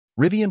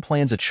Rivian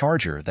plans a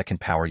charger that can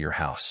power your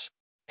house.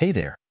 Hey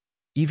there,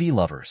 EV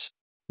lovers.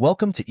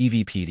 Welcome to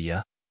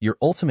EVpedia, your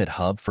ultimate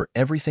hub for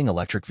everything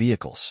electric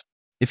vehicles.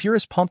 If you're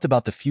as pumped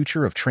about the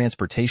future of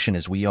transportation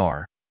as we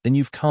are, then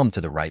you've come to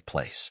the right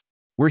place.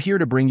 We're here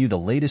to bring you the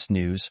latest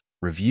news,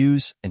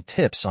 reviews, and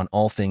tips on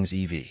all things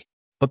EV.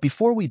 But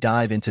before we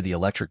dive into the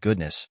electric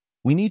goodness,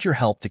 we need your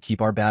help to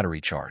keep our battery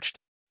charged.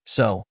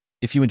 So,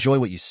 if you enjoy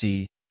what you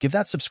see, give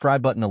that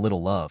subscribe button a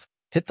little love,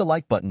 hit the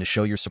like button to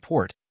show your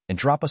support, and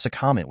drop us a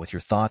comment with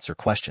your thoughts or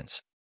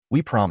questions.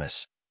 We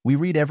promise, we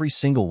read every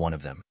single one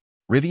of them.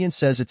 Rivian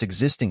says its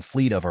existing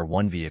fleet of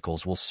R1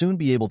 vehicles will soon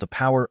be able to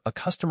power a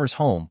customer's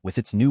home with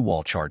its new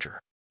wall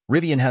charger.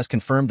 Rivian has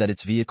confirmed that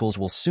its vehicles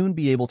will soon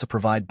be able to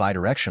provide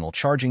bidirectional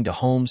charging to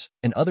homes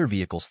and other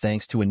vehicles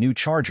thanks to a new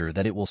charger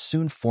that it will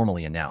soon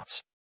formally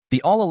announce.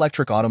 The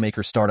all-electric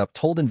automaker startup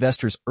told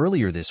investors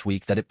earlier this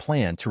week that it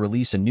planned to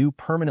release a new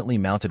permanently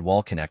mounted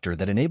wall connector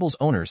that enables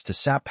owners to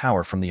sap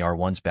power from the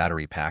R1's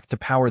battery pack to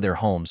power their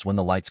homes when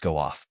the lights go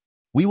off.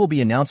 We will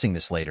be announcing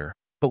this later,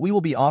 but we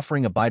will be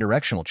offering a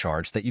bidirectional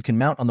charge that you can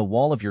mount on the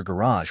wall of your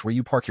garage where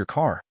you park your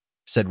car,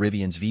 said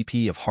Rivian's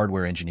VP of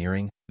Hardware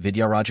Engineering,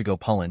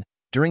 Bidirectional,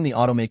 during the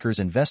automaker's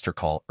investor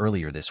call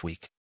earlier this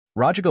week.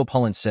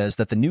 Rajagopalan says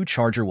that the new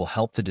charger will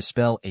help to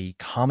dispel a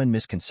common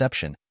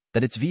misconception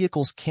that its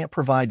vehicles can't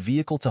provide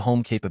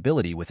vehicle-to-home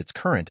capability with its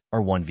current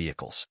R1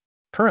 vehicles.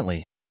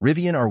 Currently,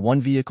 Rivian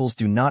R1 vehicles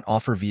do not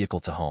offer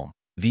vehicle-to-home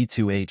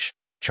V2H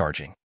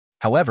charging.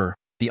 However,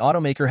 the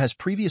automaker has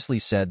previously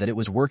said that it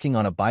was working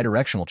on a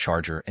bidirectional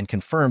charger and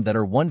confirmed that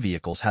R1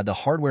 vehicles had the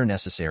hardware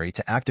necessary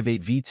to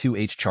activate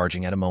V2H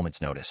charging at a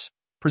moment's notice,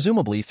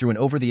 presumably through an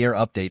over-the-air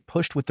update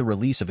pushed with the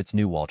release of its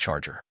new wall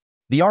charger.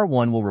 The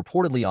R1 will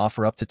reportedly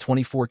offer up to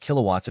 24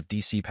 kilowatts of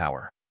DC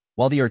power,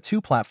 while the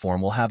R2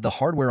 platform will have the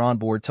hardware on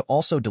board to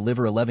also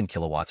deliver 11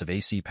 kilowatts of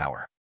AC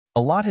power.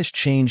 A lot has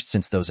changed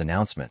since those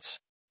announcements.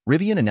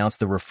 Rivian announced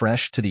the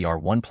refresh to the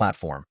R1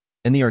 platform,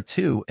 and the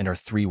R2 and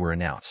R3 were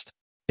announced.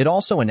 It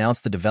also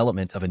announced the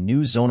development of a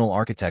new zonal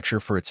architecture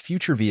for its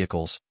future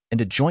vehicles and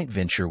a joint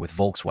venture with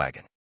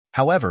Volkswagen.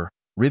 However,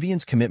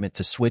 Rivian's commitment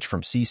to switch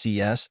from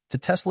CCS to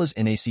Tesla's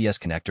NACS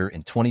connector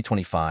in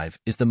 2025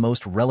 is the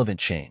most relevant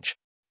change.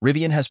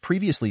 Rivian has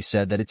previously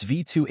said that its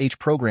V2H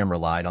program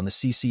relied on the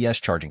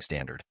CCS charging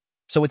standard,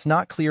 so it's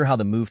not clear how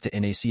the move to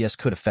NACS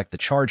could affect the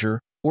charger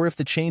or if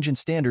the change in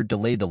standard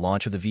delayed the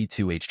launch of the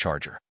V2H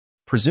charger.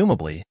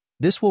 Presumably,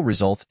 this will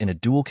result in a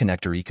dual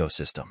connector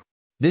ecosystem.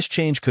 This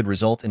change could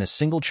result in a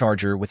single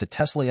charger with a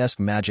Tesla-esque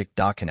Magic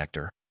Dock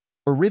connector,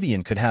 or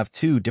Rivian could have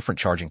two different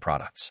charging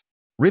products.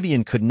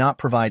 Rivian could not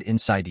provide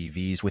Inside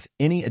EVs with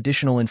any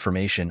additional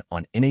information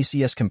on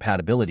NACS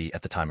compatibility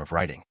at the time of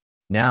writing.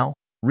 Now,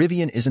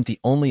 Rivian isn't the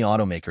only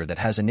automaker that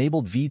has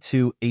enabled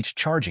V2H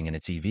charging in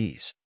its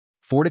EVs.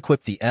 Ford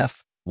equipped the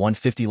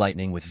F-150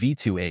 Lightning with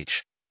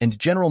V2H, and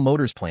General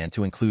Motors plan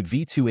to include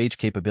V2H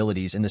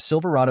capabilities in the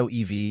Silverado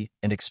EV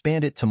and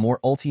expand it to more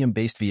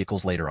Ultium-based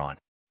vehicles later on.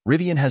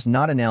 Rivian has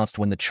not announced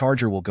when the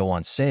charger will go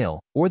on sale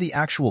or the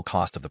actual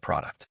cost of the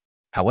product.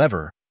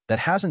 However, that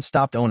hasn't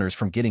stopped owners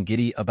from getting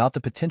giddy about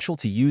the potential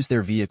to use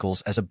their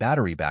vehicles as a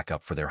battery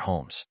backup for their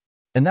homes.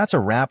 And that's a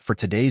wrap for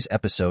today's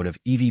episode of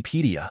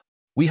EVpedia.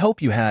 We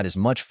hope you had as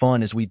much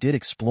fun as we did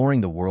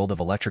exploring the world of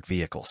electric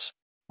vehicles.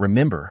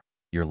 Remember,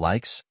 your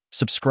likes,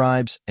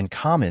 subscribes, and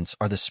comments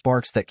are the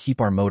sparks that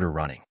keep our motor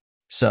running.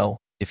 So,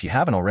 if you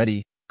haven't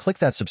already, click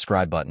that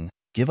subscribe button,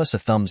 give us a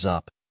thumbs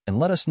up, and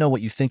let us know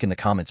what you think in the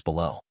comments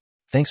below.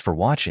 Thanks for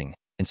watching,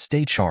 and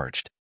stay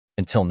charged.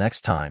 Until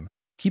next time,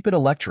 keep it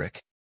electric.